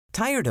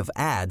Tired of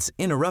ads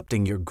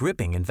interrupting your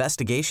gripping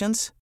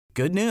investigations?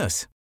 Good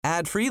news.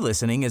 Ad-free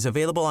listening is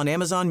available on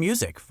Amazon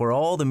Music for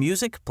all the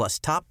music plus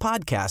top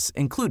podcasts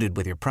included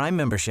with your Prime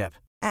membership.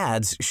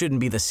 Ads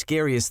shouldn't be the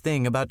scariest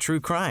thing about true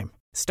crime.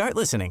 Start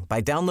listening by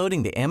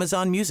downloading the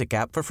Amazon Music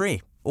app for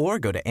free or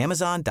go to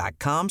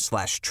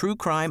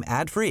amazon.com/truecrime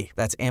ad-free.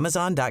 That's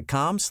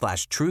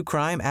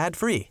amazon.com/truecrime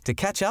ad-free to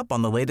catch up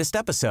on the latest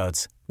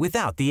episodes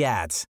without the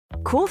ads.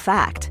 Cool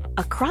fact,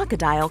 a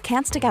crocodile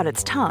can't stick out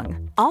its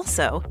tongue.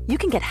 Also, you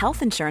can get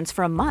health insurance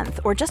for a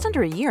month or just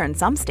under a year in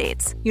some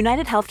states.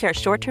 United Healthcare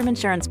short-term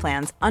insurance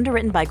plans,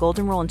 underwritten by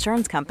Golden Rule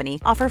Insurance Company,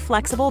 offer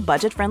flexible,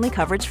 budget-friendly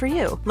coverage for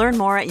you. Learn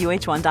more at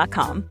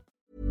uh1.com.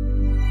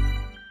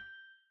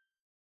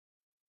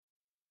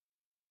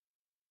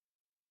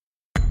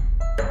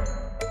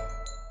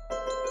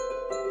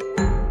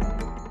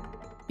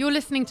 You're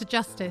listening to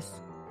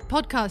Justice, a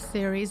podcast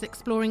series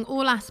exploring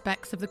all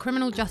aspects of the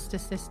criminal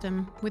justice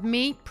system with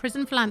me,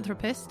 prison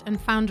philanthropist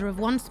and founder of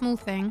One Small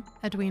Thing,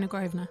 Edwina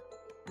Grosvenor.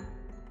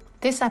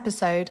 This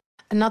episode,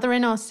 another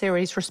in our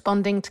series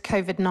responding to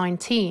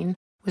COVID-19,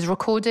 was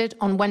recorded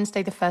on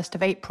Wednesday the 1st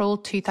of April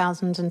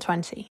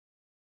 2020.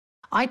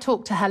 I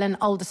talked to Helen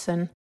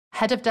Alderson,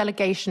 Head of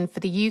Delegation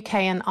for the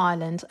UK and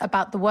Ireland,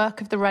 about the work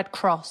of the Red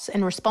Cross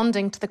in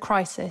responding to the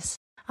crisis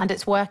and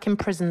its work in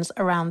prisons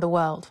around the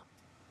world.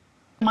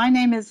 My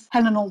name is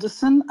Helen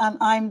Alderson, and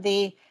I'm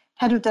the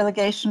Head of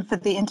Delegation for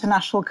the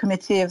International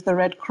Committee of the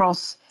Red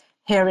Cross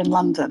here in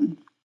London.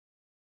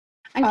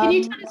 And can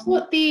you tell us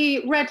what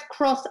the Red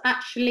Cross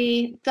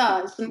actually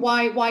does and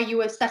why you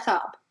were set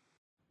up?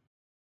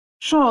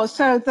 Sure.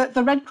 So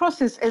the Red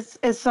Cross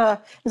is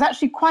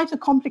actually quite a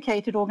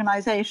complicated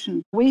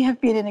organisation. We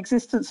have been in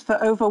existence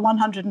for over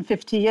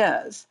 150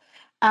 years,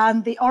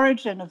 and the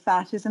origin of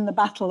that is in the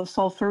Battle of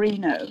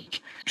Solferino,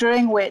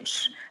 during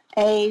which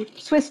a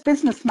Swiss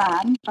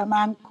businessman, a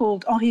man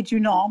called Henri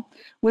Dunant,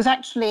 was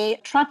actually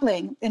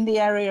traveling in the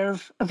area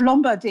of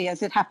Lombardy,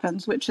 as it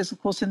happens, which is,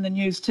 of course, in the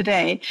news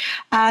today.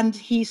 And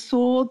he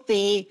saw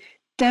the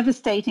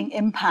devastating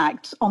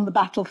impact on the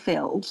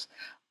battlefield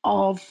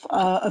of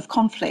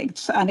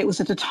conflicts. And it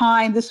was at a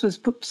time,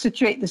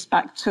 situate this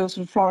back to sort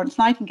of Florence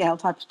Nightingale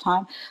type of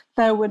time,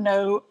 there were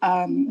no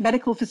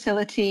medical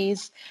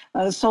facilities,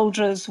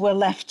 soldiers were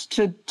left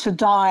to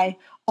die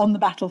on the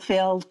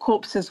battlefield,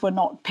 corpses were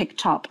not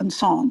picked up, and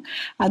so on.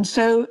 And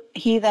so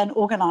he then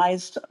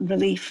organized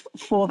relief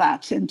for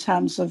that in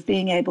terms of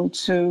being able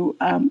to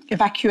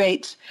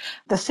evacuate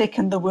the sick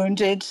and the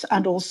wounded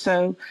and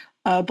also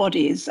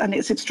bodies. And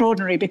it's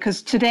extraordinary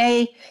because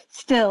today,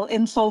 still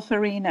in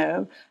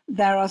Solferino,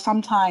 there are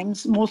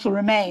sometimes mortal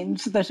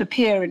remains that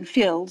appear in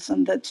fields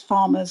and that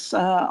farmers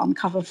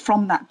uncover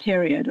from that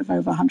period of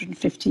over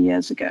 150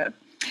 years ago.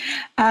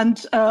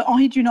 And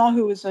Henri Dunant,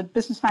 who was a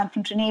businessman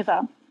from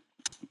Geneva,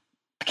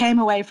 came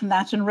away from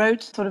that and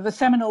wrote sort of a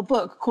seminal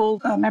book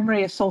called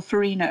Memory of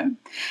Solferino.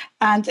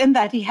 And in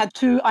that, he had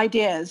two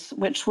ideas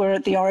which were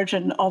at the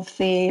origin of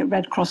the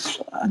Red Cross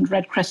and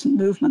Red Crescent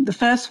movement. The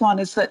first one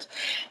is that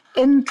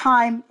in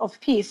time of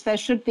peace, there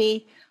should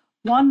be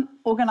one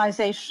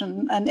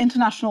organization, an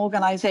international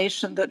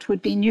organization that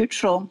would be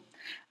neutral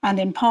and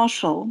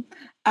impartial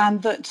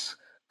and that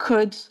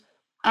could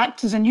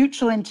act as a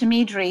neutral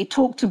intermediary,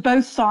 talk to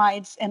both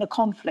sides in a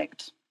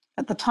conflict.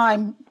 At the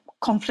time,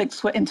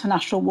 conflicts were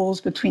international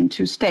wars between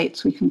two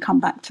states. We can come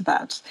back to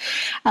that.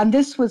 And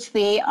this was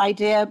the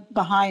idea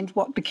behind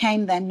what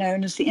became then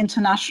known as the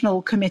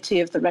International Committee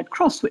of the Red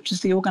Cross, which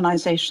is the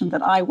organization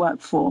that I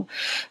work for,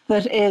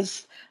 that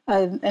is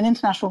an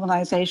international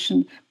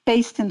organization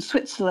based in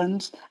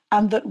Switzerland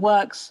and that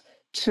works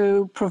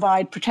to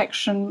provide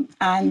protection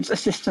and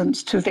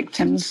assistance to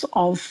victims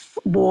of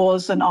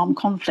wars and armed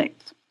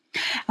conflict.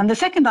 And the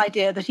second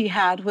idea that he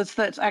had was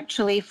that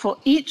actually for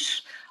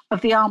each of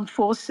the armed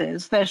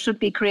forces, there should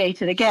be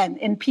created, again,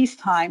 in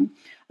peacetime,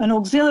 an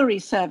auxiliary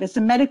service,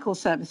 a medical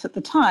service at the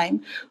time,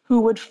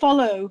 who would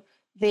follow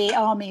the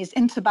armies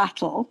into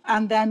battle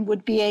and then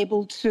would be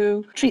able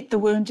to treat the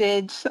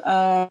wounded,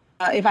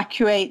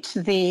 evacuate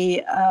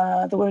the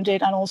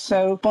wounded and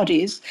also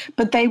bodies.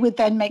 But they would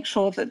then make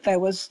sure that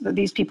that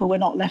these people were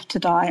not left to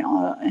die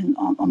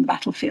on the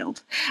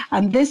battlefield.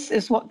 And this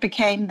is what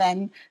became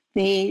then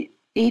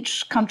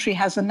each country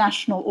has a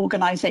national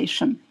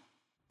organization.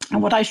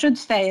 And what I should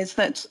say is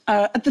that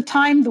at the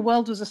time, the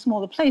world was a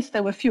smaller place.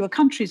 There were fewer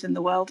countries in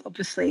the world,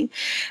 obviously.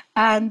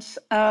 And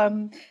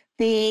one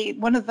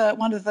of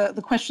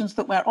the questions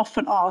that we're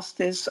often asked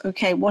is,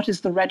 okay, what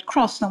is the Red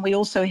Cross? And we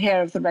also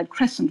hear of the Red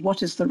Crescent.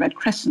 What is the Red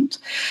Crescent?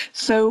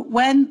 So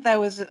when there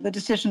was the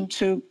decision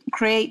to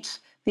create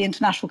the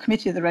International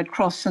Committee of the Red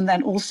Cross and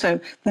then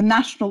also the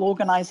national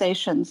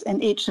organizations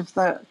in each of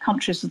the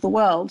countries of the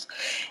world,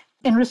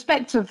 in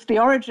respect of the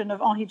origin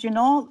of Henri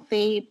Dunant,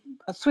 the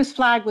Swiss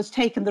flag was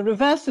taken, the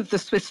reverse of the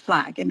Swiss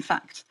flag, in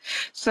fact.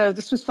 So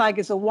the Swiss flag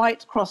is a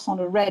white cross on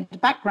a red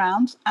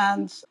background,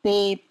 and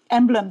the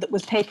emblem that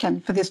was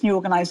taken for this new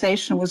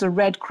organization was a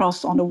red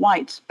cross on a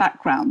white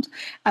background.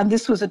 And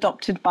this was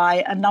adopted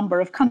by a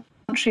number of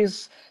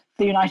countries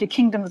The United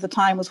Kingdom at the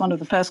time was one of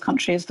the first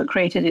countries that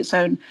created its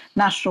own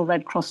National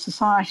Red Cross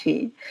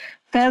Society.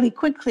 Fairly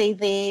quickly,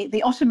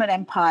 the Ottoman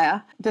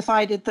Empire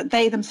decided that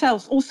they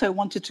themselves also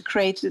wanted to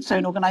create its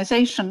own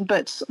organization,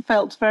 but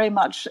felt very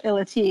much ill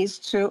at ease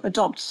to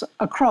adopt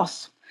a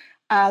cross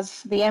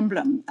as the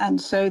emblem.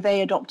 And so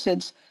they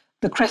adopted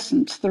the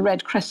crescent, the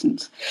red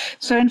crescent.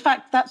 So in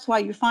fact, that's why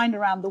you find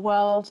around the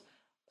world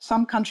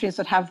some countries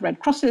that have red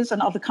crosses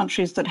and other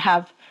countries that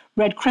have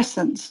red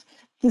crescents.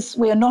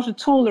 We are not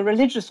at all a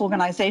religious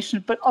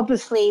organization, but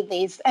obviously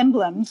these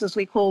emblems, as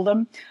we call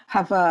them,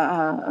 have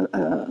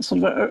a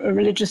sort of a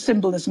religious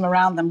symbolism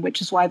around them,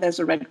 which is why there's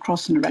a red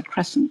cross and a red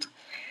crescent.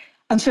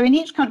 And so in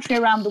each country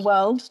around the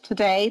world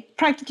today,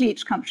 practically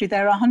each country,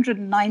 there are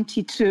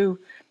 192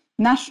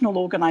 national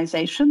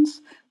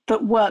organizations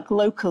that work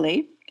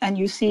locally. And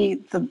you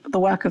see the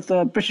work of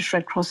the British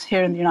Red Cross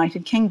here in the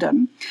United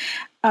Kingdom.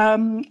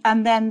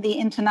 And then the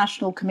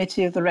International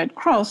Committee of the Red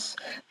Cross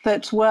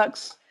that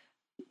works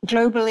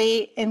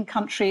globally in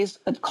countries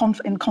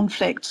in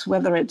conflict,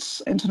 whether it's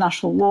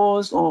international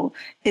wars or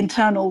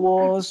internal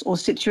wars or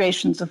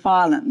situations of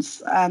violence.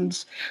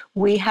 And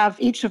we have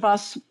each of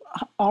us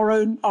our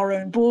own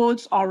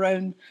boards, our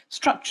own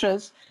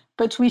structures,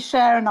 but we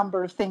share a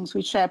number of things.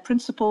 We share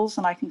principles,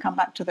 and I can come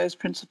back to those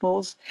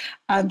principles,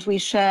 and we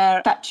share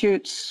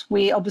statutes.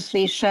 We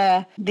obviously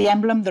share the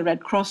emblem, the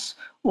Red Cross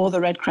or the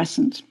Red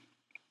Crescent,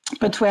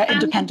 but we're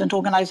independent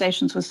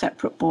organizations with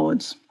separate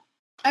boards.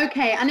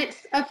 Okay, and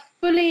it's a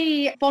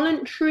fully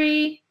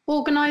voluntary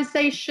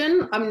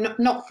organisation. I'm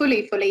not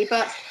fully,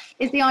 but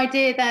is the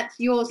idea that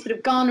you're sort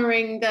of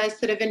garnering the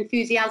sort of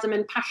enthusiasm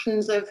and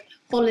passions of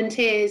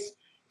volunteers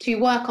to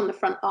work on the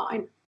front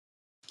line?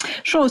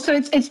 Sure. So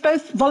it's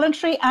both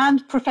voluntary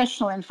and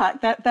professional. In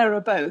fact, there are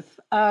both.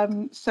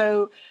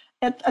 So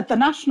at the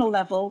national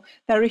level,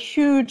 there's a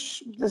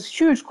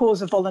huge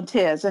cause of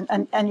volunteers,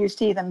 and you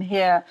see them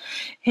here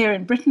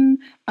in Britain.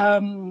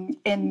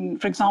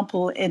 For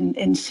example,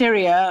 in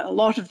Syria, a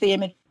lot of the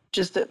images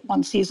that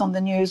one sees on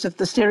the news of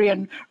the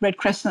Syrian Red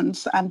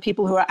Crescents and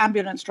people who are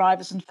ambulance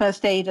drivers and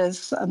first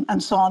aiders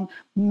and so on,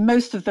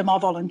 most of them are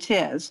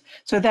volunteers.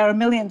 So there are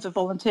millions of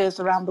volunteers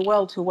around the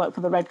world who work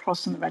for the Red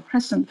Cross and the Red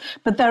Crescent,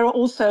 but there are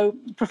also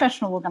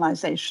professional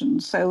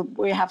organizations. So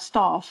we have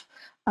staff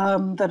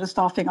that are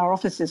staffing our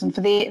offices. And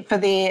for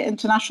the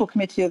International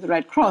Committee of the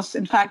Red Cross,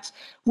 in fact,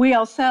 we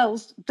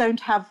ourselves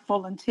don't have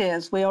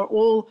volunteers. We are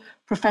all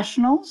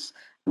professionals.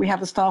 We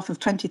have a staff of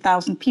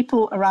 20,000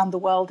 people around the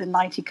world in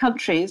 90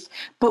 countries.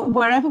 But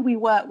wherever we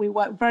work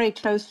very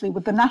closely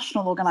with the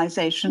national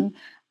organization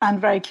and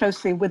very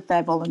closely with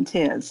their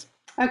volunteers.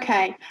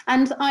 Okay.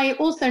 And I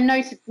also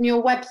noted from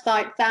your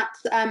website that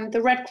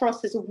the Red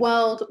Cross is a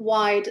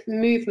worldwide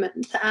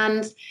movement.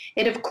 And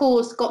it, of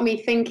course, got me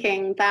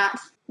thinking that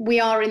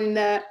we are in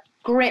the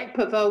grip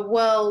of a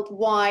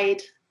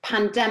worldwide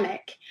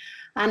pandemic.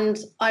 And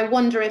I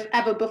wonder if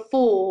ever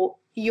before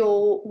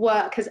your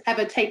work has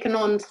ever taken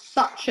on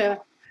such a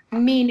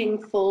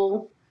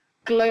meaningful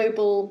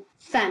global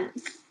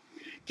sense.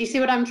 Do you see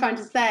what I'm trying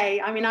to say?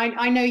 I mean,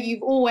 I know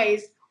you've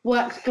always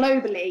worked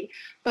globally,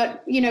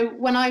 but, you know,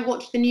 when I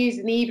watch the news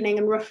in the evening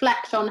and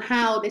reflect on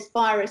how this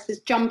virus is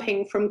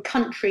jumping from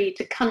country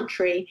to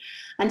country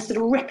and sort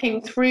of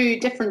ripping through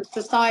different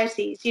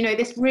societies, you know,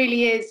 this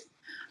really is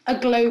a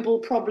global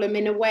problem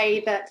in a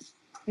way that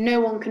no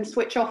one can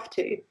switch off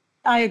to.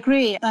 I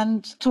agree.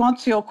 And to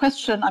answer your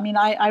question, I mean,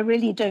 I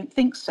really don't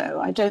think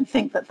so. I don't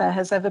think that there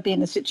has ever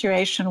been a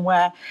situation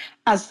where,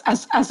 as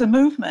a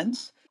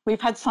movement,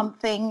 we've had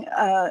something,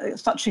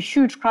 such a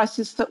huge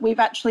crisis that we've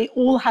actually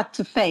all had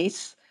to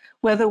face,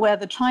 whether we're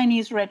the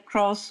Chinese Red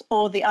Cross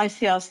or the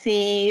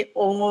ICRC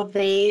or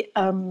the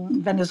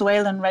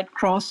Venezuelan Red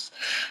Cross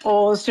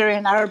or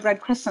Syrian Arab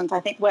Red Crescent. I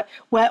think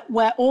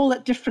we're all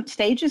at different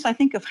stages, I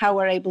think, of how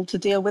we're able to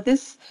deal with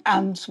this,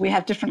 and we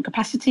have different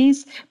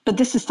capacities. But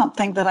this is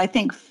something that I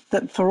think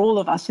that for all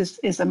of us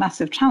is a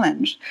massive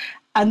challenge.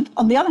 And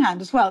on the other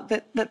hand as well,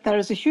 that there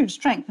is a huge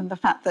strength in the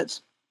fact that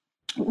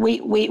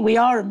we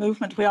are a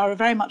movement. We are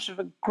very much of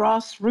a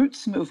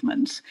grassroots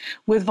movement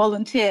with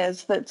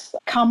volunteers that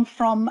come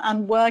from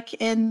and work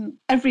in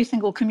every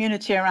single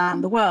community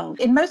around the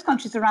world. In most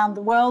countries around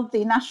the world,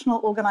 the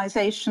national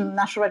organization,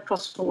 National Red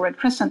Cross or Red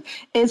Crescent,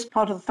 is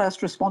part of the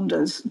first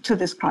responders to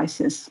this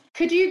crisis.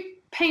 Could you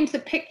paint a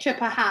picture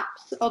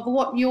perhaps of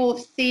what you're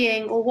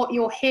seeing or what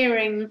you're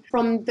hearing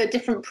from the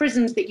different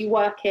prisons that you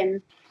work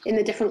in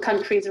the different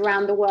countries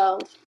around the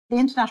world? The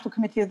International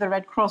Committee of the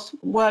Red Cross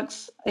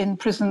works in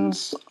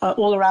prisons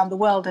all around the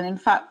world. And in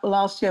fact,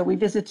 last year we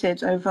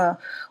visited over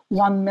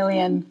 1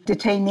 million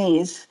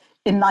detainees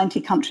in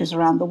 90 countries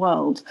around the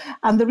world.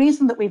 And the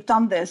reason that we've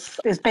done this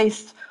is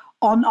based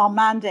on our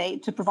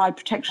mandate to provide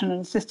protection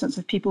and assistance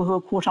of people who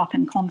are caught up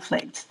in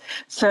conflict.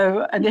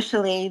 So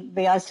initially,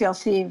 the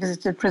ICRC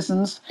visited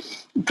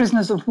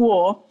prisoners of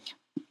war,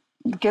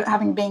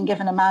 having been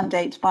given a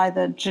mandate by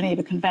the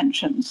Geneva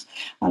Conventions.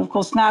 And of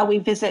course, now we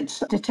visit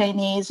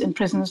detainees in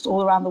prisons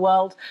all around the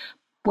world,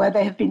 where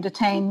they have been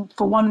detained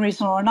for one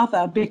reason or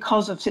another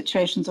because of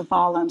situations of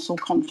violence or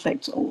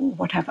conflict or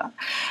whatever.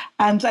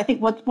 And I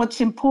think what's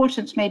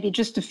important, maybe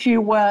just a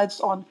few words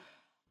on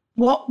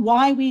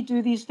why we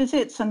do these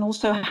visits and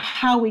also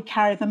how we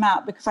carry them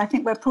out, because I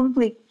think we're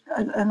probably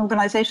an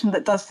organization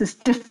that does this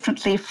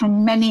differently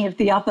from many of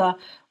the other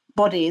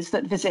bodies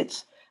that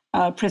visit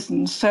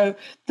prisons. So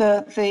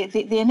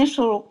the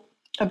initial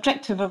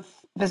objective of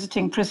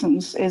visiting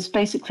prisons is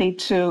basically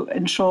to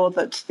ensure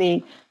that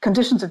the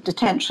conditions of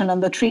detention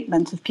and the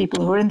treatment of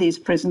people who are in these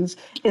prisons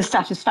is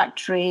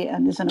satisfactory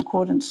and is in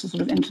accordance with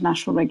sort of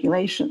international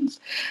regulations.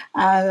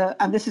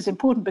 And this is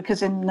important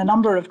because in a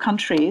number of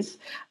countries,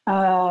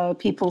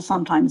 people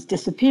sometimes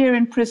disappear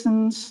in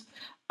prisons.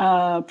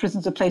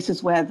 Prisons are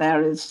places where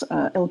there is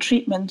ill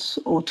treatment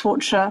or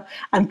torture,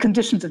 and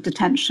conditions of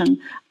detention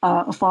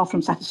are far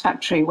from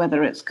satisfactory,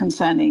 whether it's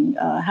concerning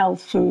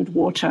health, food,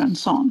 water, and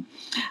so on.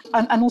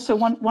 And also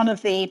one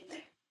of the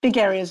big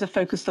areas of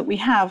focus that we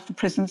have for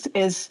prisons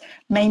is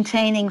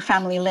maintaining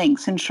family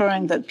links,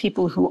 ensuring that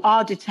people who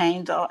are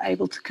detained are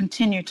able to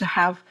continue to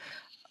have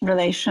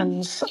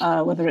relations,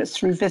 whether it's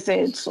through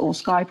visits or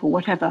Skype or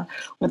whatever,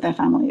 with their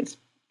families.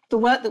 The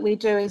work that we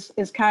do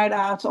is carried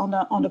out on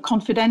a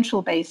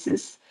confidential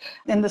basis,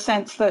 in the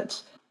sense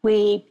that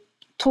we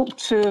talk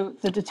to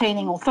the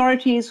detaining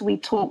authorities, we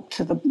talk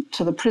to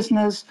the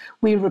prisoners,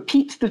 we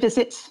repeat the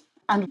visits,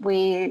 and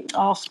we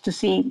ask to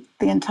see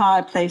the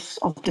entire place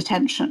of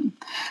detention.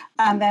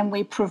 And then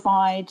we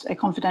provide a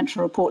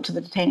confidential report to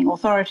the detaining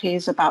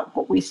authorities about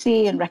what we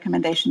see and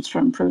recommendations for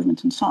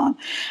improvement and so on.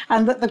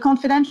 And the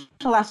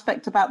confidential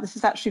aspect about this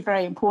is actually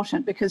very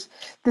important, because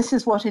this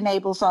is what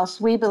enables us,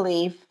 we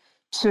believe,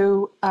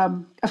 to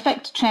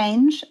affect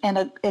change in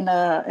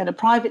a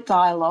private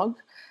dialogue.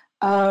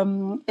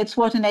 It's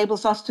what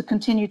enables us to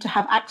continue to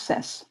have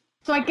access.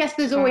 So I guess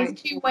there's always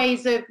two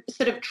ways of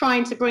sort of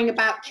trying to bring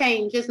about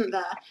change, isn't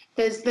there?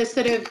 There's the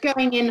sort of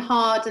going in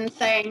hard and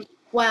saying,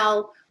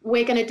 well,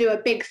 we're going to do a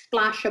big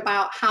splash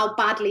about how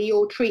badly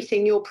you're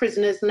treating your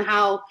prisoners and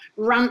how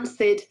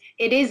rancid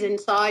it is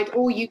inside,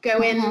 or you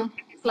go in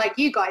like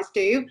you guys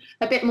do,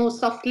 a bit more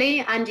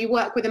softly, and you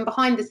work with them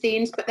behind the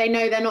scenes, but they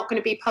know they're not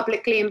going to be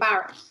publicly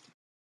embarrassed.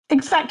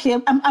 Exactly,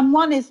 and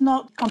one is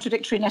not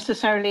contradictory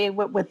necessarily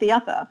with the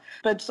other,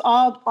 but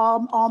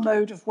our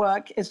mode of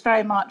work is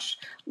very much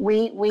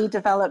we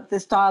develop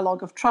this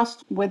dialogue of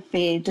trust with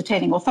the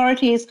detaining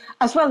authorities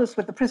as well as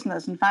with the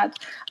prisoners, in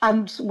fact,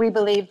 and we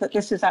believe that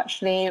this is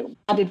actually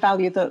added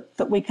value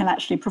that we can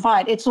actually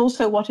provide. It's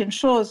also what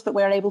ensures that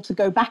we're able to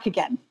go back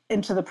again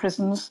into the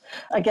prisons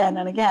again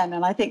and again,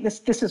 and I think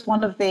this is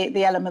one of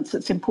the elements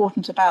that's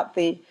important about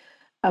the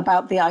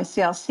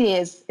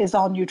ICRC is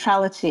our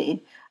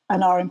neutrality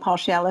and our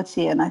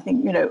impartiality. And I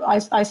think,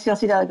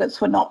 ICRC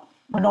delegates were not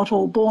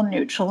all born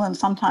neutral. And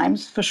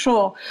sometimes, for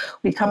sure,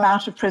 we come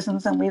out of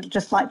prisons and we'd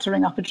just like to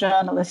ring up a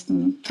journalist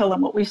and tell them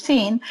what we've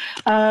seen.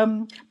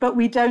 But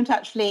we don't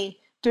actually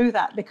do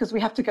that, because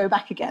we have to go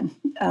back again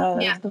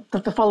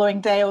the following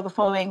day or the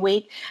following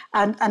week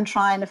and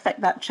try and affect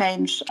that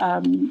change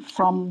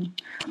from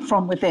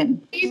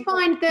within. Do you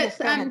find that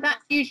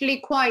that's usually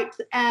quite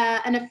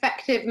an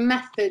effective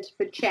method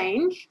for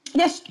change?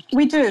 Yes,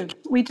 we do.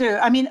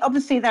 I mean,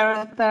 obviously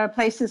there are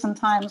places and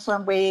times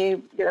when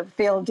we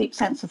feel a deep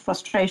sense of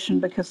frustration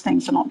because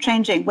things are not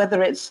changing,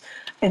 whether it's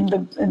in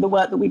the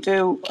work that we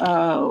do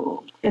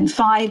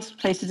inside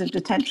places of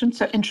detention,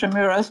 so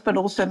intramuros, but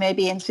also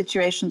maybe in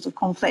situations of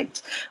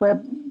conflict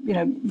where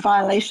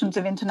violations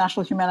of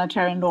international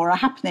humanitarian law are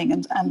happening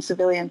and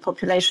civilian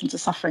populations are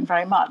suffering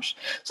very much.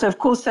 So of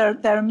course there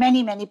are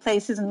many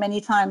places and many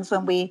times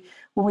when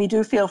we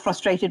do feel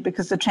frustrated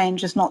because the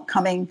change is not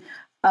coming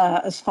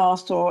as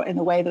fast or in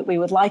a way that we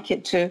would like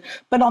it to.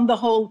 But on the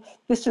whole,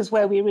 this is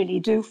where we really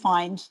do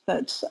find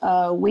that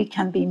we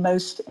can be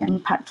most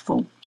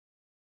impactful.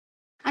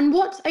 And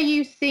what are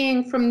you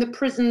seeing from the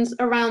prisons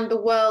around the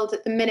world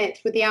at the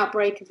minute with the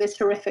outbreak of this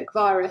horrific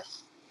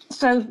virus?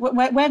 So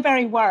we're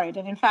very worried.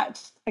 And in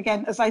fact,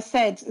 again, as I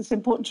said, it's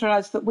important to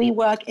realize that we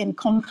work in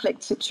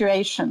conflict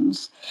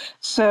situations.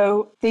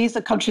 So these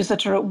are countries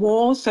that are at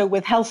war, so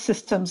with health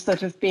systems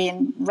that have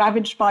been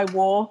ravaged by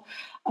war.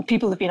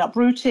 People have been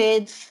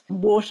uprooted,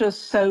 water,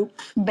 soap,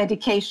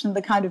 medication,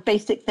 the kind of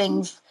basic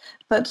things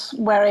that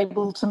we're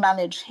able to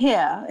manage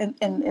here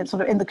in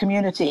sort of in the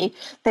community.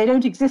 They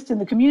don't exist in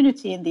the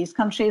community in these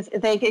countries.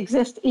 They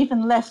exist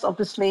even less,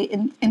 obviously,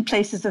 in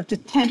places of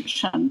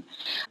detention.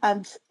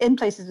 And in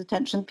places of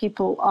detention,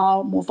 people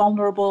are more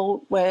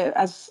vulnerable, where,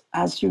 as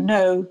you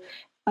know,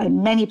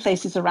 in many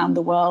places around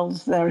the world,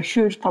 there are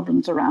huge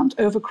problems around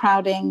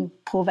overcrowding,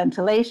 poor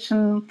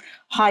ventilation,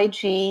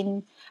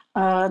 hygiene,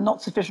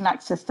 not sufficient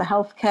access to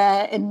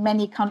healthcare. In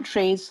many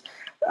countries,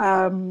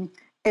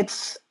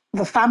 it's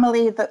the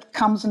family that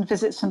comes and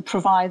visits and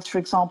provides, for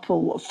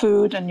example,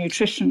 food and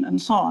nutrition and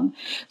so on.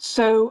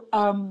 So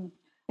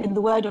in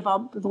the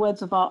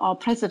words of our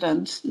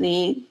president,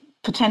 the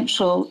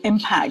potential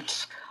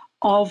impact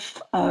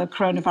of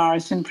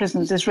coronavirus in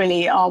prisons is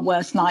really our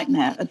worst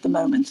nightmare at the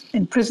moment,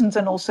 in prisons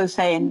and also,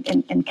 say,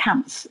 in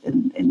camps,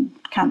 in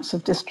camps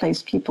of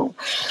displaced people.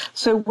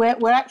 So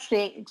we're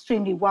actually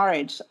extremely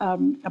worried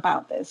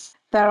about this.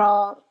 There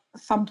are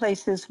some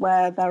places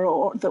where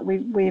that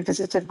we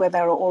visited where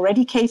there are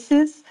already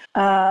cases,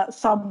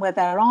 some where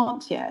there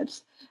aren't yet.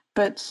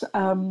 But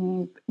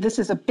this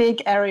is a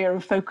big area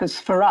of focus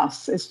for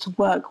us, is to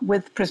work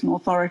with prison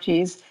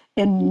authorities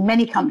in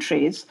many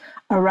countries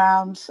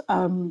around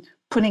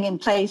putting in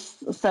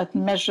place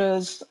certain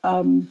measures,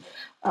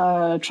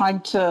 trying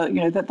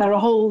to, that there are a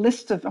whole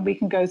list of, and we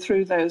can go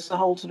through those, a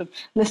whole sort of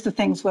list of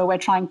things where we're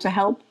trying to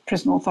help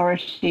prison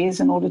authorities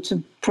in order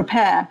to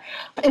prepare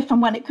if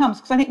and when it comes.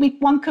 Because I think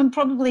one can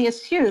probably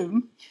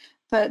assume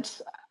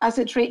that as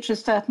it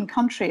reaches certain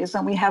countries,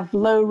 and we have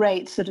low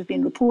rates that have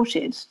been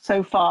reported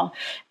so far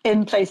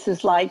in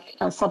places like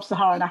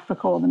sub-Saharan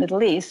Africa or the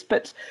Middle East,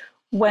 but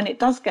when it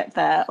does get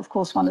there, of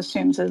course, one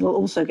assumes it will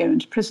also go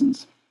into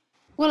prisons.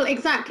 Well,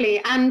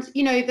 exactly. And,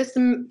 there's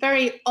some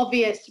very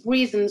obvious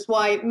reasons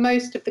why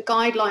most of the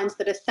guidelines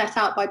that are set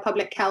out by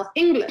Public Health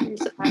England,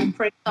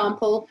 for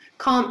example,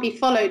 can't be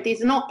followed.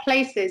 These are not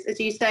places, as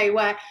you say,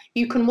 where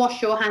you can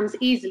wash your hands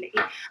easily.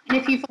 And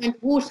if you find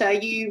water,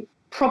 you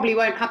probably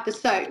won't have the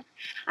soap.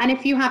 And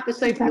if you have the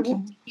soap and the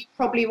water, you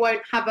probably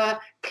won't have a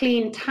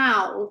clean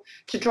towel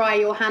to dry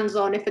your hands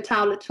on, if a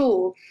towel at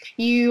all.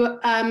 You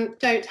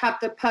don't have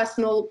the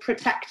personal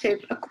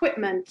protective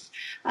equipment.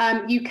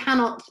 You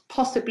cannot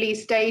possibly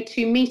stay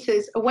 2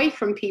 meters away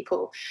from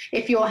people.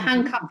 If you're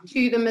handcuffed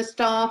to them as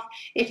staff,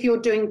 if you're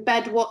doing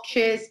bed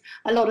watches,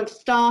 a lot of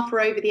staff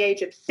are over the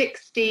age of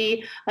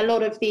 60. A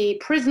lot of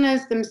the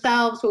prisoners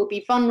themselves will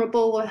be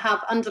vulnerable, will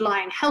have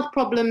underlying health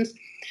problems.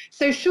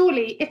 So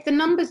surely, if the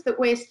numbers that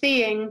we're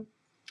seeing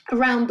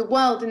around the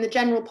world in the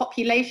general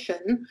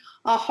population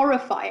are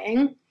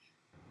horrifying,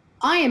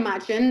 I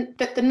imagine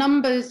that the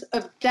numbers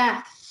of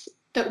deaths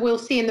that we'll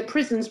see in the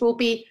prisons will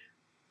be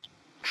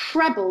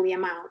treble the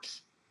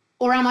amount.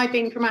 Or am I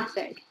being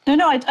dramatic?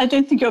 No, I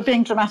don't think you're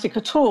being dramatic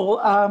at all.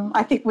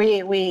 I think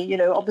we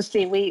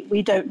obviously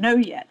we don't know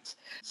yet.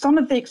 Some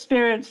of the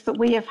experience that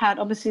we have had,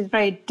 obviously, is a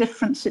very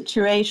different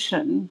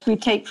situation. We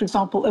take, for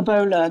example,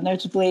 Ebola,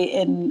 notably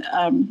in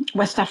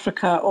West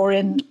Africa or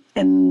in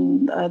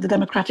the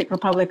Democratic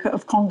Republic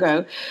of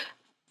Congo.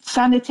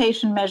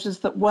 Sanitation measures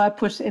that were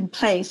put in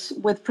place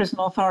with prison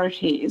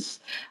authorities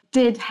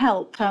did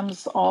help in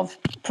terms of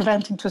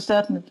preventing, to a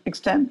certain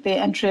extent, the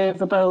entry of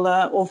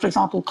Ebola or, for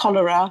example,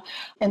 cholera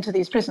into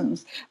these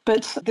prisons.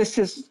 But this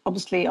is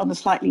obviously on a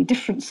slightly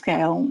different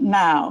scale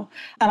now.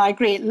 And I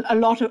agree, a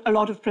lot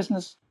of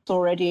prisoners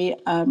already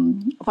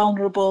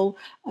vulnerable.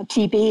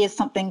 TB is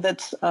something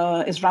that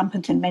is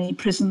rampant in many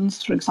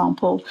prisons, for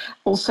example,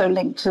 also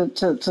linked to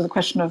the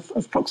question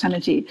of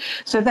proximity.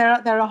 So there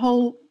are a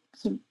whole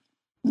sort of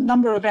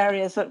number of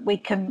areas that we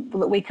can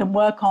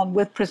work on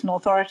with prison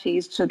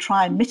authorities to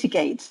try and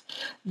mitigate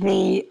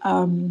the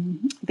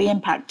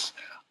impact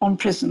on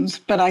prisons.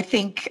 But I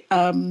think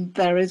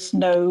there is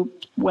no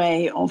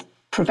way of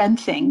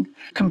preventing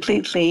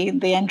completely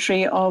the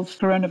entry of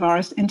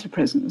coronavirus into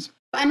prisons.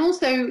 And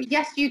also,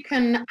 yes, you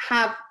can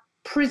have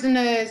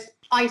prisoners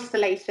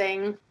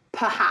isolating,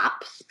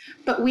 perhaps,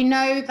 but we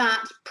know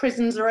that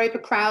prisons are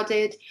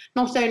overcrowded,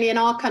 not only in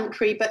our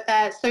country, but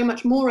they're so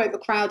much more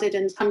overcrowded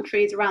in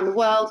countries around the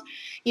world,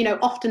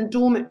 often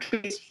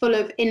dormitories full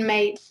of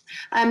inmates.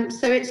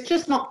 So it's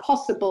just not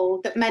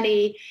possible that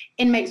many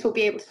inmates will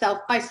be able to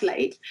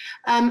self-isolate.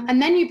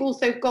 And then you've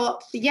also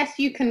got, yes,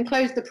 you can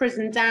close the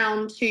prison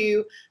down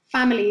to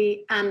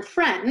family and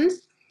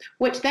friends,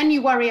 which then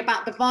you worry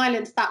about the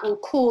violence that will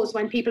cause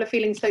when people are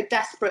feeling so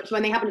desperate,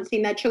 when they haven't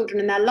seen their children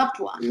and their loved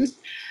ones.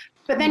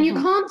 But then you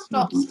can't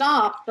stop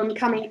staff from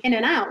coming in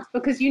and out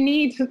because you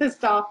need the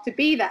staff to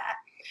be there.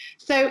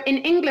 So in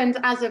England,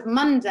 as of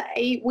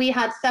Monday, we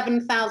had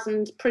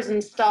 7,000 prison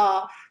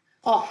staff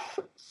off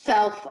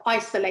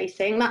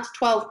self-isolating. That's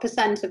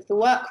 12% of the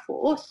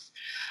workforce.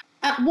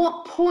 At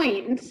what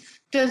point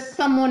does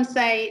someone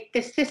say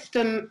the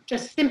system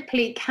just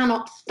simply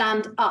cannot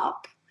stand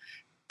up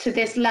to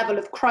this level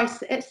of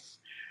crisis?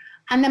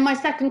 And then my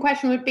second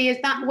question would be, is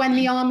that when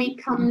the army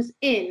comes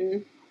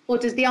in, or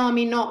does the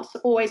army not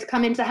always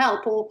come in to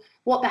help, or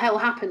what the hell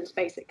happens,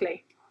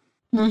 basically?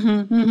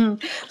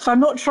 So I'm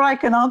not sure I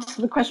can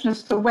answer the question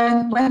as to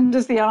when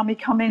does the army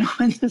come in,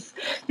 when does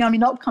the army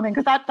not come in,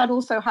 because that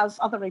also has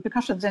other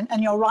repercussions. And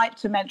you're right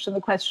to mention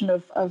the question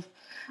of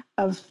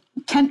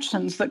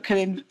tensions that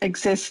could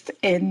exist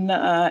in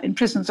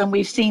prisons, and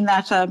we've seen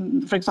that.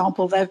 For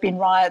example, there have been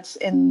riots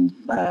in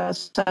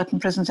certain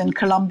prisons in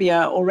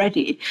Colombia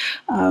already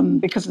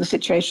because of the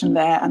situation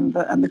there and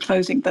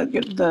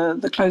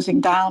the closing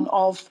down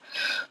of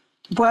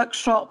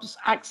workshops,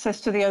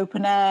 access to the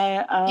open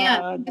air.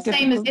 The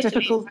same as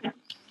Italy.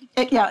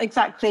 Yeah,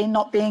 exactly.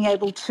 Not being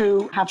able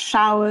to have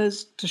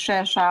showers, to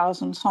share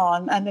showers and so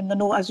on. And in the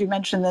north, as you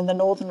mentioned, in the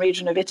northern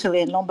region of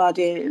Italy, in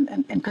Lombardy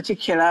in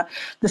particular,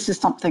 this is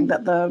something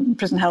that the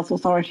prison health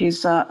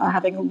authorities are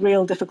having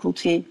real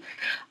difficulty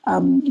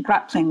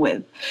grappling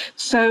with.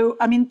 So,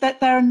 I mean, there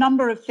are a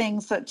number of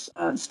things that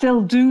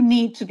still do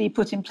need to be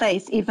put in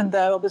place, even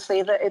though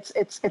obviously that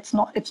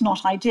it's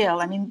not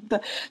ideal. I mean,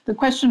 the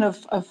question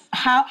of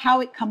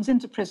how it comes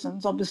into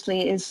prisons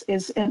obviously is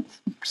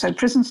so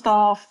prison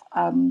staff,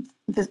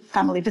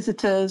 family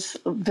visitors,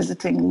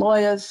 visiting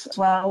lawyers as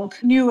well,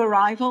 new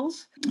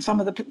arrivals. Some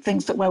of the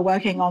things that we're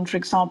working on, for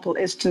example,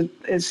 is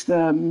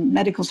the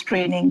medical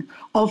screening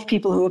of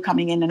people who are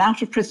coming in and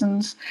out of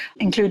prisons,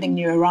 including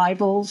new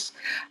arrivals.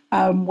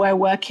 We're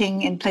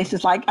working in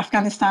places like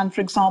Afghanistan,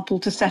 for example,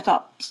 to set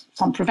up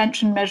some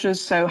prevention measures,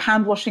 so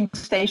hand washing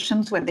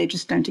stations where they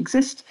just don't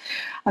exist.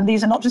 And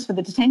these are not just for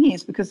the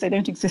detainees, because they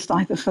don't exist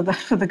either for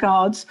the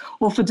guards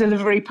or for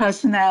delivery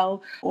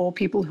personnel or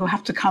people who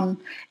have to come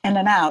in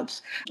and out.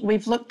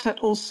 We've looked at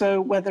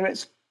also whether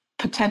it's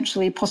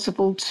potentially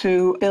possible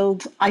to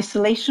build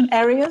isolation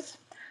areas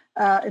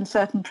in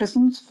certain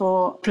prisons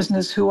for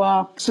prisoners who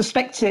are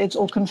suspected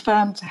or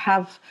confirmed to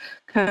have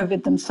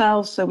COVID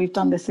themselves. So we've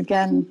done this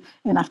again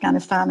in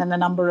Afghanistan and a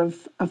number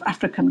of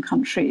African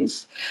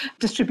countries.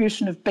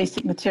 Distribution of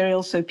basic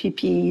materials, so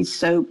PPE,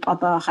 soap,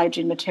 other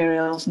hygiene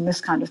materials, and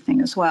this kind of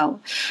thing as well.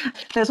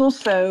 There's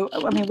also,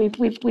 I mean,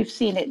 we've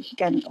seen it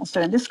again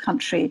also in this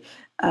country.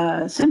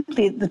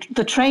 Simply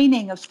the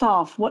training of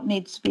staff, what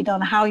needs to be done,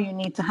 how you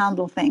need to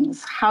handle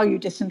things, how you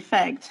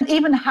disinfect, and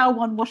even how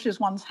one washes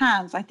one's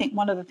hands. I think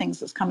one of the things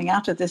that's coming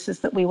out of this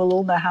is that we will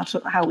all know how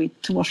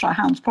to wash our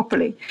hands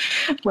properly,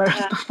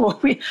 whereas before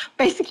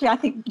I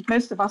think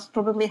most of us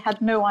probably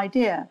had no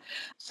idea.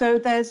 So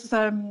there's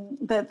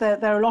there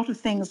are a lot of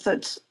things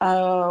that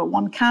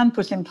one can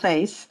put in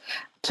place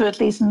to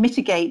at least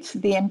mitigate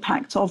the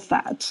impact of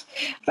that.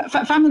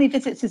 Family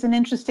visits is an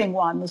interesting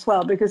one as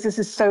well, because this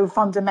is so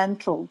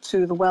fundamental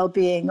to the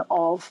well-being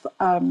of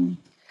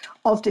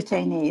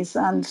detainees,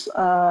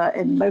 and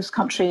in most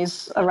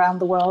countries around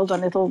the world,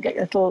 and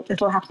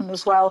it'll happen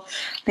as well.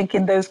 I think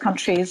in those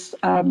countries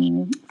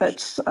that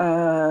sort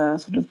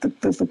of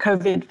the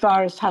COVID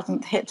virus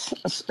hasn't hit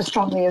as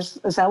strongly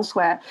as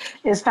elsewhere,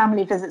 is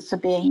family visits are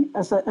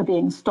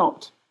being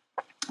stopped.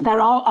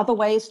 There are other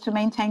ways to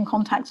maintain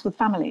contacts with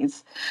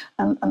families,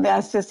 and the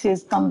ICC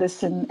has done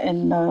this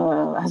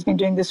has been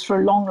doing this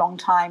for a long, long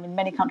time in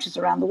many countries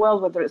around the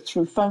world, whether it's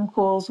through phone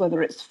calls,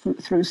 whether it's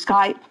through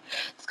Skype,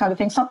 this kind of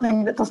thing,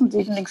 something that doesn't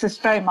even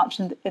exist very much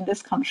in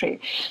this country.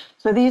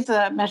 So these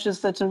are measures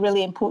that are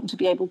really important to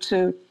be able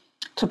to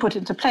put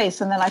into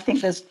place. And then I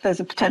think there's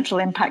a potential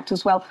impact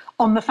as well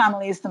on the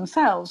families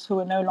themselves, who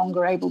are no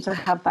longer able to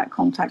have that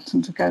contact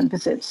and to go and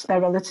visit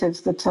their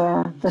relatives that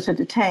are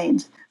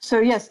detained. So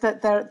yes,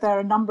 there are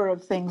a number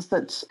of things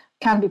that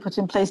can be put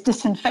in place.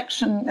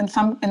 Disinfection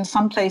in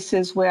some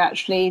places, we're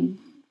actually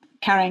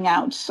carrying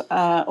out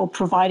or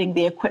providing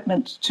the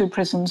equipment to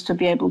prisons to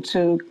be able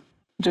to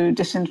do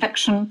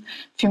disinfection,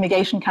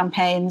 fumigation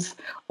campaigns,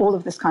 all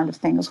of this kind of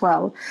thing as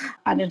well.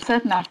 And in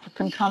certain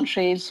African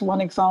countries,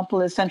 one example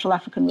is Central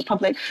African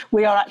Republic,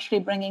 we are actually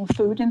bringing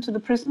food into the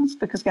prisons,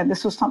 because again,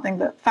 this was something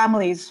that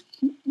families,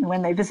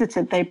 when they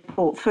visited, they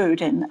brought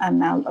food in, and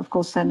now, of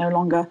course, they're no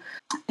longer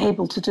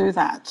able to do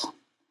that.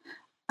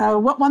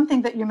 One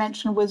thing that you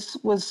mentioned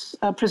was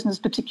prisoners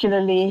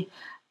particularly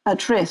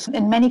at risk.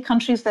 In many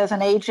countries, there's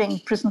an aging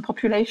prison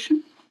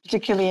population,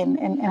 particularly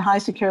in high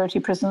security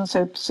prisons,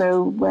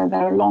 so where there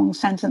are long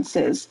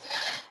sentences,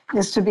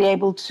 is to be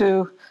able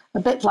to,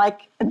 a bit like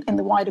in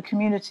the wider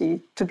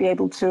community, to be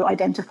able to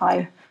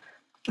identify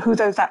who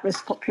those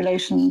at-risk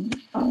population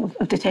of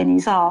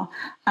detainees are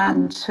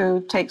and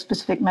to take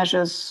specific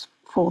measures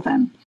for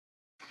them.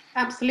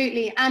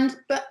 Absolutely.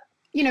 But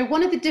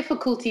one of the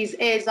difficulties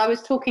is, I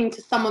was talking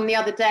to someone the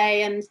other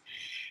day, and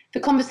the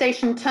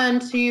conversation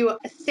turned to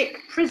a sick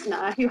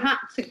prisoner who had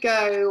to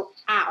go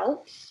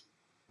out,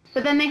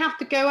 but then they have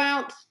to go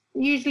out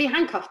usually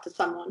handcuffed to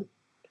someone.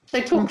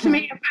 So talk to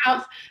me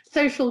about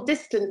social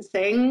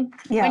distancing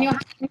when you're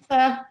having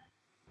to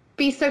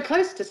be so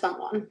close to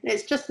someone.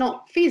 It's just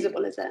not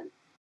feasible, is it?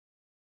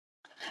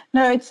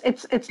 No,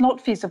 it's not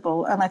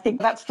feasible. And I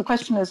think that's the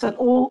question, is that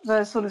all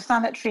the sort of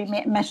sanitary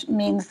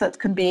means that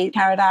can be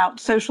carried out,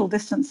 social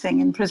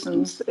distancing in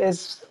prisons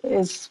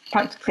is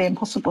practically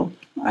impossible.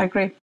 I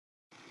agree.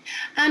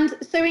 And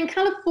so in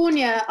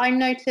California, I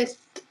noticed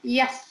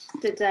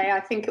yesterday, I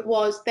think it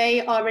was,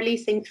 they are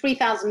releasing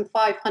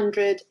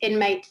 3,500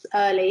 inmates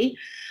early.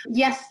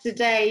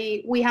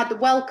 Yesterday, we had the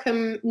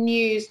welcome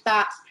news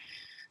that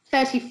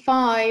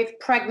 35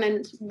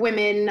 pregnant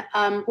women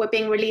were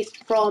being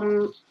released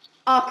from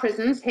our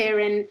prisons here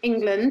in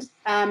England,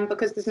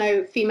 because there's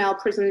no female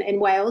prison in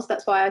Wales.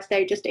 That's why I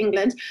say just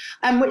England,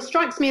 which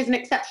strikes me as an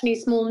exceptionally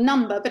small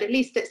number, but at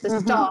least it's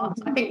the start.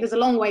 I think there's a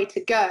long way to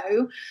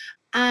go.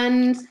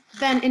 And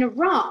then in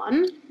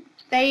Iran,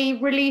 they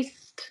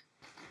released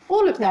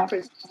all of their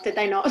prisoners, did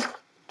they not?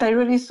 They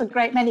release a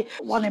great many.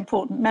 One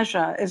important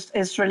measure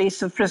is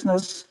release of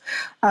prisoners,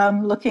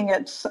 looking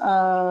at,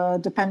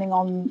 depending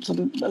on sort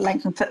of the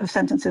length of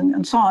sentencing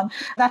and so on.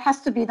 That has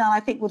to be done, I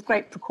think, with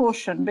great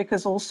precaution,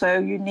 because also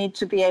you need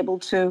to be able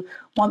to,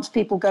 once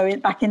people go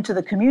back into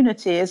the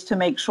community, is to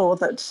make sure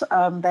that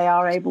they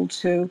are able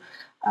to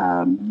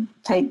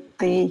take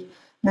the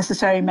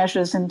necessary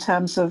measures in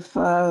terms of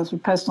sort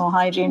of personal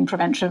hygiene,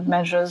 preventive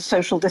measures,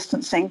 social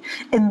distancing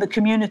in the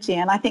community.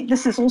 And I think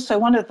this is also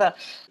one of the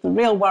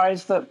real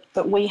worries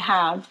that we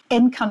have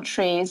in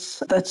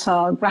countries that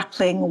are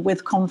grappling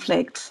with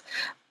conflict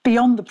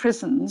beyond the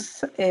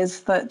prisons,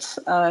 is that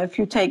if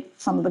you take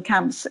some of the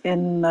camps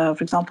in,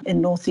 for example, in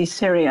northeast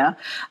Syria,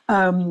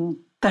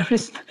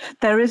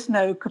 there is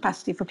no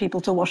capacity for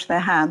people to wash their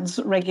hands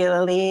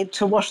regularly,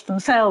 to wash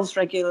themselves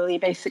regularly,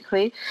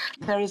 basically.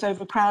 There is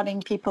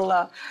overcrowding. People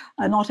are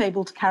not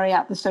able to carry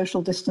out the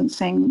social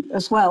distancing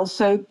as well.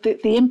 So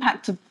the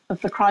impact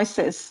of the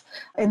crisis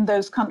in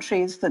those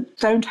countries that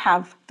don't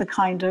have the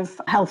kind of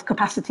health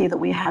capacity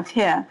that we have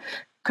here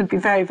could be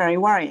very, very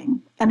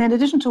worrying. And in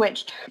addition to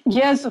which,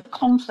 years of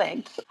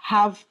conflict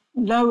have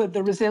lowered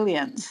the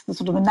resilience, the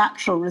sort of the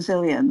natural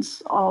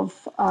resilience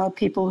of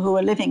people who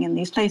are living in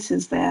these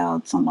places.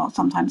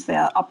 Sometimes they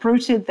are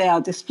uprooted, they are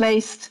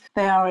displaced,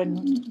 they are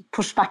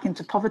pushed back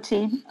into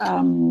poverty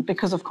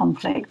because of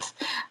conflict,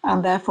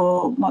 and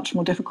therefore much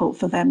more difficult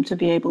for them to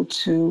be able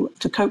to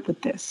cope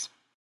with this.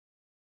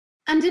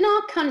 And in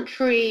our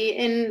country,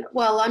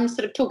 I'm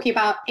sort of talking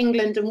about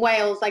England and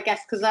Wales, I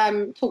guess, because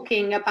I'm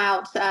talking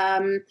about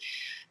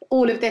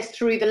all of this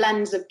through the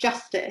lens of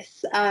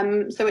justice,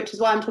 so which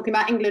is why I'm talking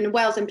about England and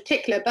Wales in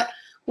particular. But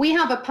we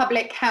have a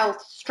public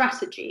health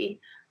strategy,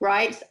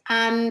 right?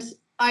 And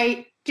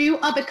do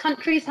other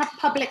countries have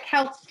public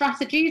health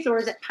strategies, or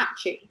is it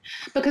patchy?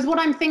 Because what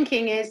I'm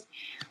thinking is,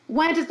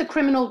 where does the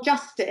criminal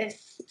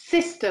justice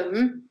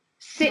system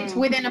sit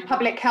within a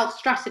public health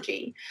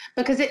strategy?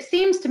 Because it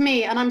seems to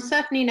me, and I'm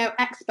certainly no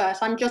expert,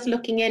 I'm just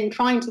looking in,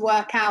 trying to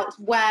work out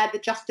where the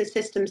justice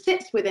system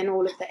sits within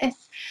all of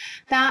this,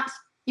 that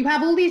you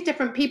have all these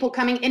different people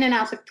coming in and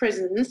out of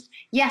prisons.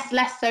 Yes,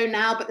 less so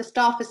now, but the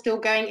staff are still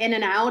going in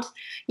and out.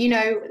 You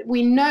know,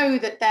 we know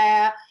that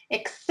they're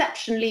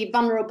exceptionally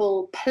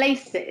vulnerable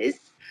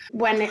places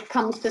when it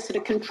comes to sort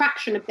of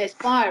contraction of this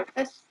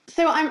virus.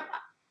 So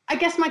I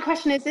guess my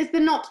question is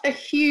there not a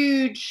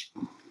huge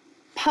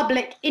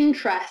public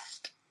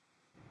interest,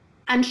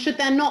 and should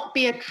there not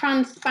be a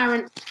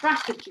transparent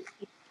strategy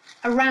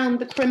around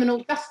the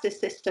criminal justice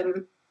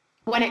system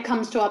when it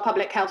comes to our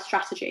public health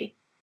strategy?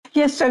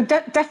 Yes, so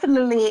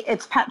definitely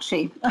it's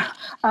patchy,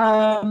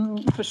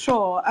 for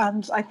sure.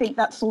 And I think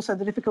that's also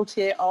the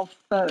difficulty of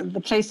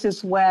the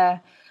places where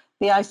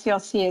the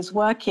ICRC is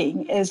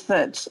working, is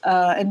that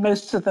in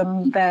most of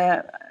them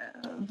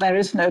there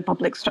is no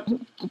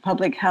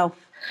public health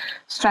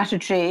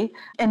strategy.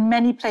 In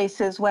many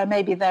places where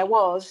maybe there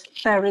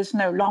is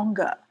no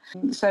longer.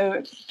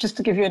 So just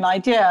to give you an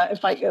idea,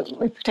 if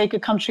you take a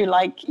country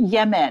like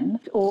Yemen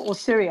or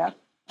Syria,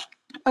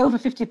 over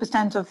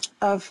 50%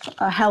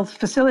 of health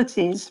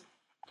facilities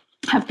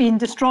have been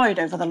destroyed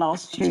over the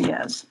last few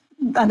years.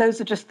 And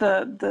those are just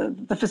the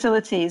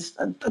facilities.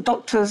 The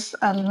doctors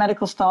and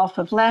medical staff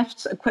have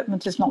left,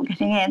 equipment is not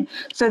getting in.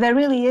 So there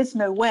really is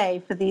no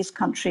way for these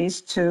countries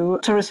to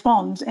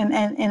respond in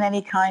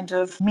any kind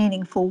of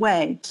meaningful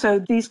way. So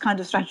these kind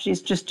of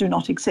strategies just do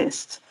not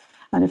exist.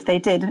 And if they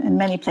did, in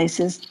many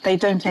places, they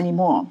don't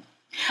anymore.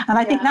 And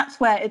I think that's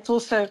where it's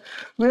also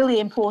really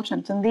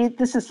important. And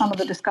this is some of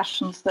the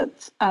discussions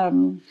that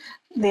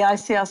the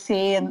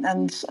ICRC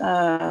and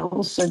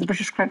also the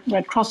British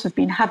Red Cross have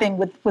been having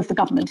with the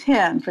government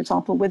here, and for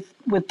example with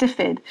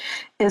DFID,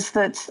 is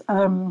that,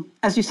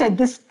 as you said,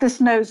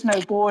 this knows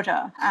no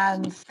border,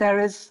 and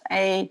there is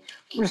a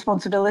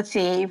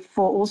responsibility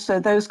for also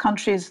those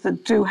countries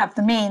that do have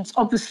the means,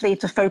 obviously,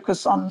 to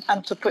focus on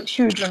and to put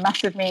huge and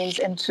massive means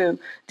into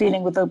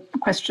dealing with the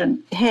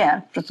question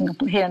here, for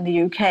example, here in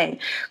the UK.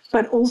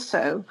 But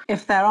also,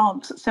 if there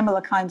aren't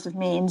similar kinds of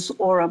means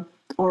or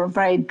a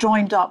very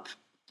joined up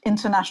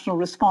international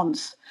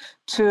response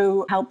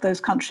to help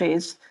those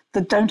countries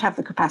that don't have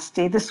the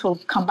capacity, this will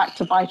come back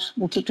to bite,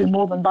 will do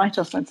more than bite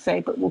us, I'd say,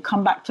 but will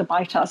come back to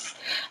bite us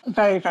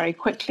very, very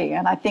quickly.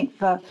 And I think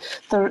the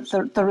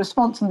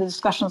response and the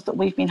discussions that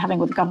we've been having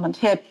with the government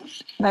here,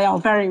 they are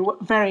very,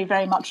 very,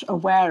 very much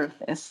aware of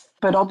this.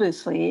 But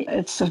obviously,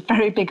 it's a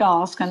very big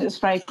ask and it's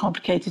very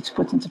complicated to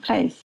put into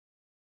place.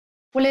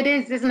 Well, it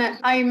is, isn't it?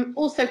 I'm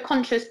also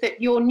conscious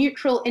that you're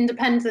neutral,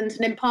 independent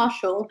and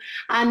impartial.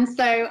 And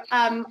so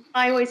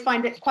I always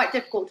find it quite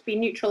difficult to be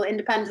neutral,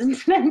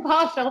 independent and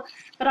impartial,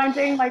 but I'm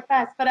doing my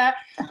best. But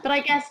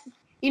I guess,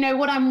 you know,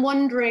 what I'm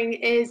wondering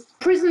is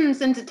prisons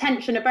and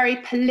detention are very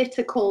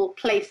political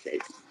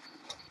places.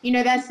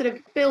 they're sort of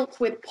built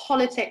with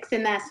politics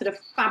in their sort of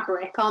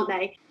fabric, aren't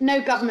they?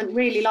 No government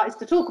really likes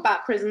to talk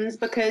about prisons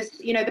because,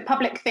 the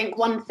public think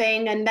one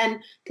thing and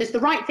then there's the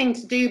right thing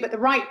to do, but the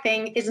right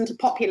thing isn't a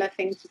popular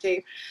thing to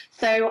do.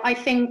 So I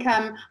think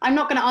I'm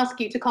not going to ask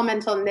you to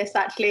comment on this,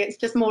 actually. It's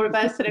just more of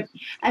a sort of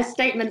a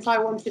statement I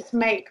wanted to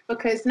make,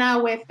 because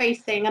now we're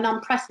facing an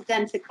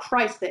unprecedented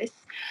crisis.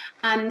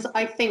 And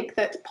I think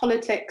that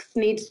politics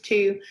needs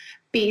to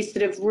be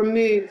sort of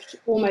removed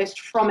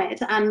almost from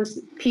it, and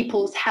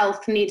people's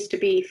health needs to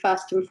be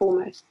first and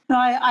foremost. No,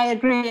 I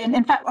agree. And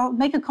in fact, I'll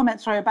make a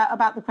comment,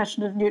 about the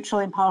question of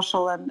neutral,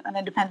 impartial and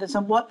independence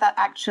and what that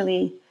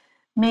actually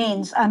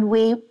means. And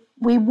we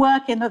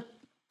work in a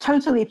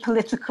totally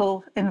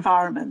political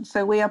environment.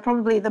 So we are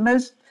probably the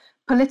most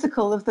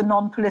political of the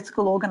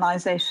non-political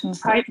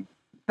organizations that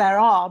there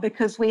are,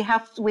 because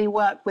we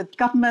work with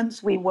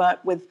governments, we work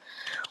with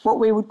what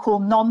we would call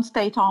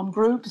non-state armed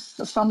groups.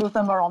 Some of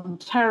them are on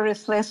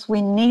terrorist lists.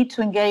 We need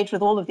to engage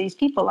with all of these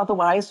people,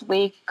 otherwise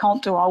we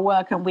can't do our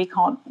work and we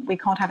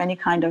can't have any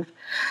kind of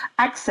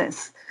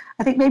access.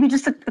 I think maybe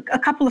just a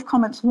couple of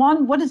comments.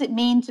 One, what does it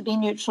mean to be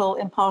neutral,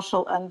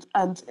 impartial,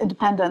 and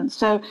independent?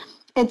 So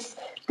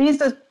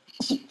these are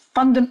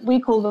we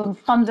call them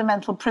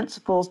fundamental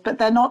principles, but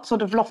they're not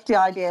sort of lofty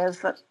ideas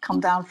that come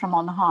down from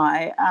on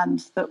high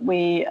and that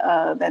we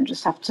then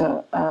just have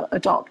to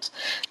adopt.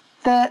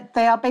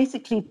 They are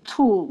basically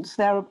tools.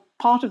 They're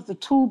part of the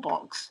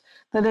toolbox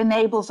that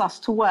enables us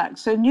to work.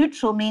 So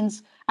neutral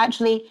means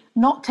actually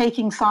not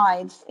taking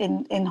sides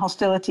in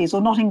hostilities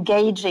or not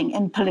engaging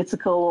in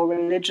political or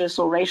religious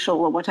or racial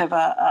or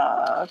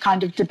whatever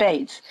kind of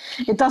debate.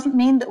 It doesn't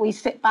mean that we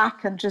sit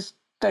back and just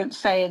don't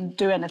say and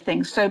do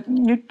anything. So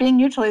being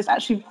neutral is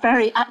actually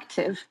very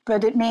active,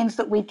 but it means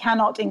that we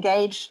cannot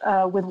engage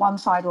with one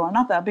side or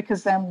another,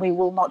 because then we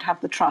will not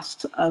have the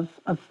trust of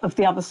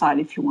the other side,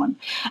 if you want.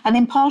 And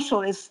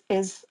impartial is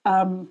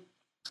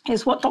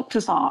what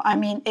doctors are. I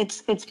mean,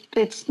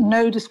 it's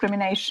no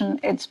discrimination.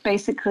 It's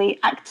basically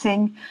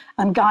acting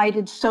and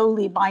guided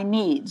solely by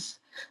needs.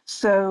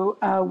 So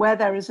where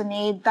there is a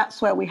need,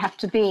 that's where we have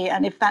to be.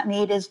 And if that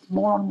need is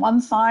more on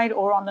one side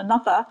or on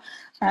another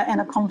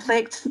in a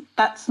conflict,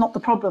 that's not the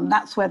problem.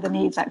 That's where the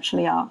needs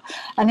actually are.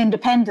 And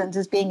independent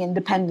is being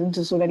independent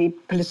of already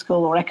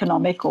political or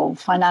economic or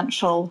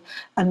financial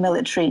and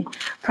military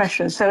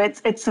pressures. So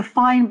it's a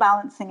fine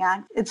balancing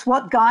act. It's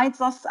what guides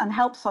us and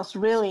helps us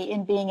really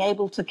in being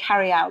able to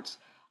carry out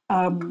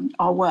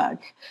our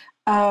work.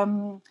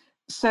 And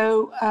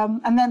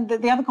then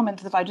the other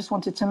comment that I just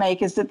wanted to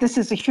make is that this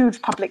is a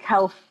huge public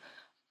health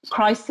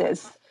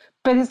crisis,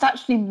 but it's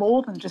actually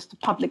more than just a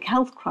public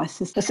health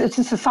crisis. It's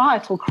a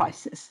societal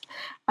crisis.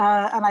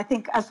 And I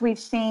think, as we've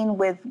seen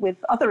with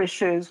other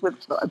issues,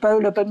 with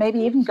Ebola, but maybe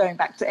even going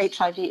back to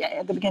HIV,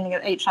 at the beginning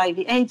of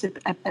HIV/AIDS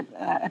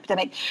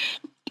epidemic,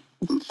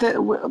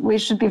 we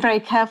should be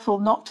very careful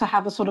not to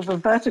have a sort of a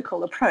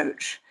vertical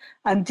approach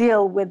and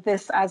deal with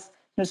this as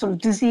sort of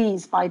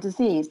disease by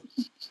disease.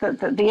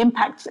 The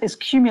impact is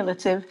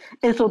cumulative.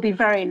 It'll be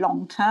very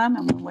long term,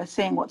 and we're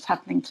seeing what's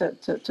happening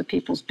to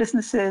people's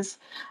businesses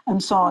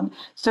and so on.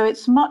 So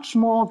it's much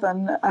more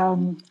than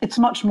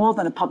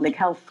a public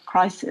health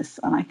crisis.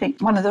 And I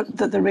think one of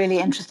the really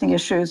interesting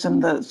issues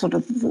and the sort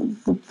of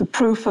the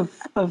proof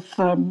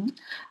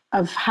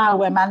of how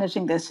we're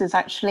managing this is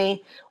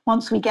actually,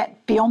 once we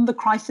get beyond the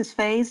crisis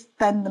phase,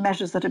 then the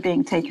measures that are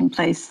being taken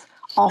place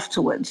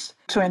afterwards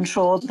to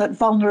ensure that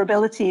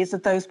vulnerabilities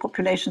of those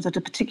populations that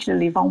are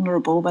particularly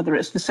vulnerable, whether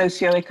it's for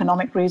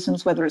socioeconomic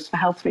reasons, whether it's for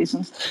health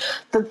reasons,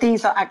 that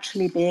these are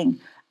actually being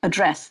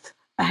addressed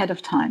ahead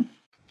of time.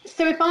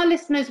 So if our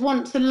listeners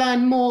want to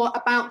learn more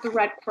about the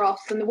Red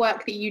Cross and the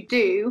work that you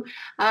do,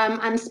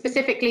 and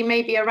specifically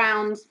maybe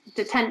around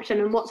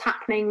detention and what's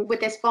happening with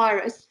this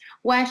virus,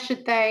 where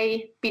should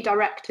they be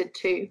directed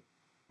to?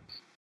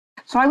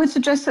 So I would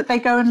suggest that they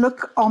go and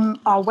look on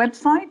our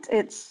website.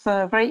 It's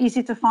very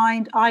easy to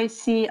find,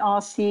 icrc.org.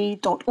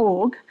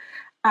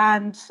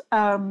 And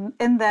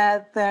in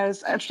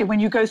there's actually, when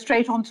you go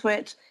straight onto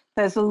it,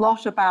 there's a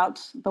lot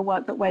about the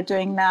work that we're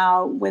doing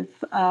now with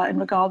in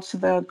regards to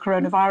the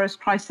coronavirus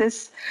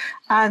crisis.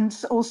 And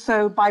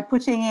also by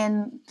putting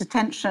in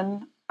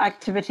detention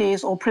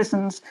activities or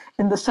prisons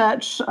in the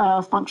search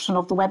function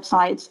of the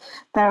website,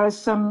 there is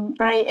some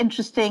very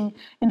interesting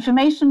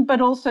information,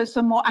 but also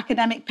some more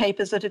academic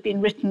papers that have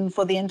been written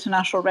for the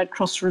International Red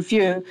Cross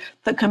Review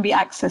that can be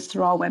accessed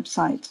through our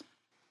website.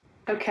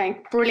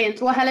 Okay,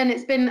 brilliant. Well, Helen,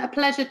 it's been a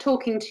pleasure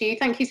talking to you.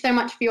 Thank you so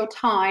much for your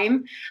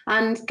time,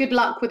 and good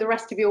luck with the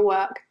rest of your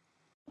work.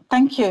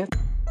 Thank you.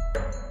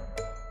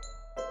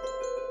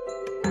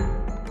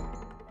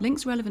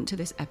 Links relevant to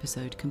this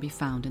episode can be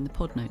found in the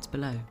pod notes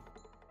below.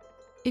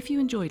 If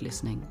you enjoyed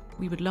listening,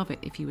 we would love it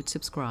if you would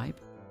subscribe.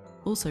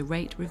 Also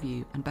rate,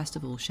 review, and best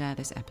of all, share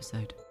this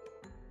episode.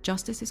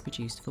 Justice is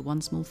produced for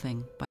One Small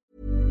Thing by...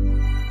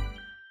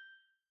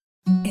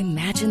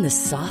 Imagine the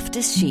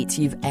softest sheets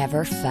you've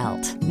ever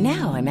felt.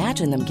 Now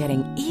imagine them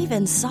getting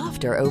even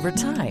softer over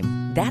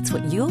time. That's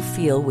what you'll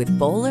feel with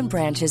Boll &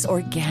 Branch's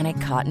organic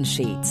cotton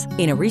sheets.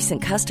 In a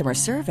recent customer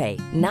survey,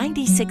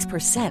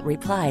 96%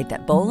 replied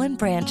that Boll &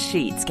 Branch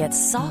sheets get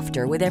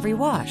softer with every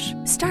wash.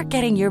 Start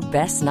getting your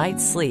best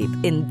night's sleep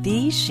in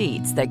these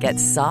sheets that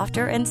get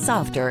softer and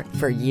softer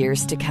for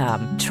years to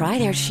come. Try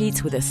their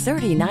sheets with a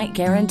 30-night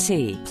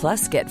guarantee.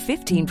 Plus, get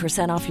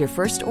 15% off your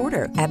first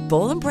order at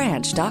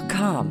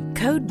bollandbranch.com.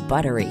 Code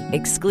BUTTERY.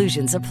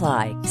 Exclusions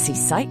apply. See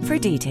site for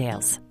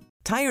details.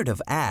 Tired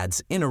of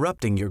ads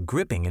interrupting your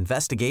gripping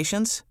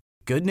investigations?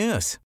 Good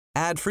news.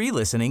 Ad-free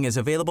listening is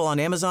available on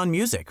Amazon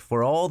Music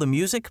for all the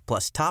music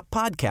plus top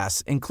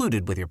podcasts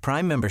included with your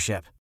Prime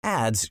membership.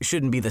 Ads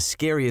shouldn't be the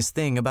scariest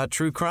thing about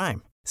true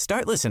crime.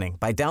 Start listening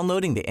by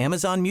downloading the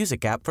Amazon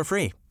Music app for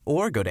free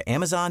or go to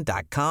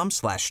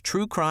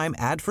amazon.com/truecrime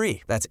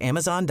ad-free. That's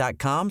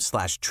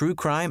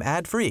amazon.com/truecrime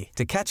ad-free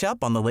to catch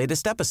up on the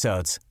latest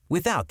episodes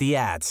without the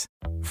ads.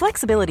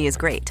 Flexibility is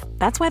great.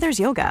 That's why there's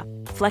yoga.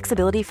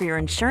 Flexibility for your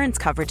insurance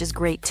coverage is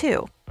great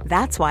too.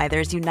 That's why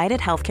there's United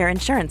Healthcare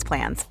Insurance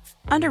Plans.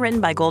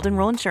 Underwritten by Golden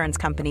Rule Insurance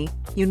Company,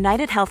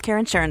 United Healthcare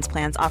Insurance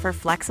Plans offer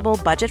flexible,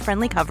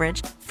 budget-friendly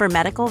coverage for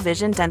medical,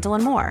 vision, dental,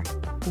 and more.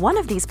 One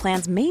of these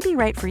plans may be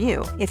right for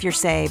you if you're,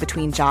 say,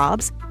 between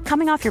jobs,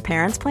 coming off your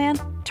parents' plan,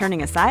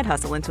 turning a side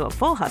hustle into a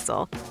full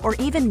hustle, or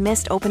even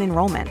missed open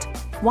enrollment.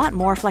 Want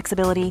more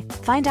flexibility?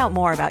 Find out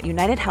more about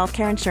United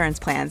Healthcare Insurance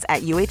Plans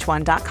at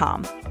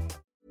uh1.com.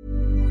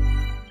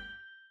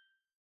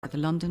 At the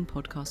London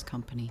Podcast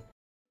Company.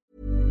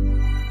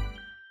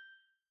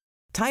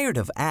 Tired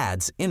of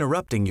ads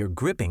interrupting your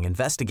gripping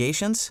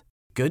investigations?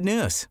 Good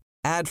news.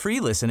 Ad-free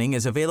listening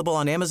is available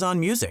on Amazon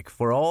Music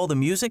for all the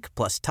music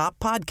plus top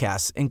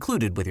podcasts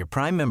included with your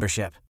Prime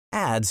membership.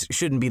 Ads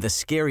shouldn't be the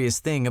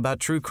scariest thing about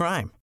true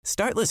crime.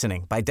 Start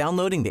listening by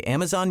downloading the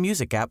Amazon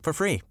Music app for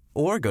free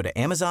or go to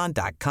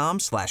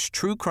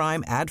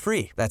amazon.com/truecrime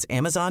ad-free. That's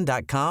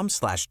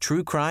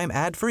amazon.com/truecrime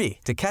ad-free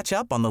to catch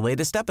up on the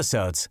latest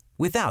episodes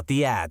without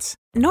the ads.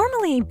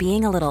 Normally,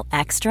 being a little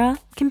extra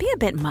can be a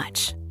bit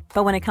much.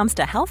 But when it comes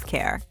to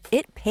healthcare,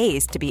 it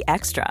pays to be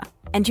extra.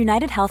 And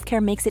United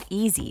Healthcare makes it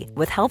easy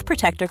with Health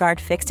Protector Guard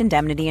fixed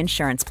indemnity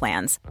insurance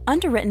plans.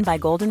 Underwritten by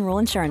Golden Rule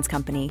Insurance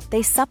Company,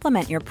 they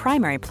supplement your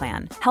primary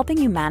plan,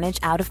 helping you manage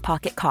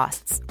out-of-pocket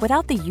costs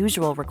without the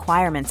usual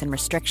requirements and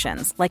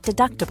restrictions like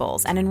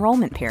deductibles and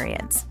enrollment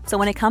periods. So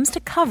when it comes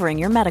to covering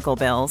your medical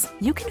bills,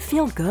 you can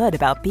feel good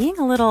about being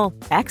a little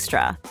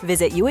extra.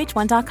 Visit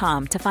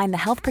uh1.com to find the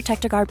Health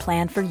Protector Guard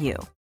plan for you.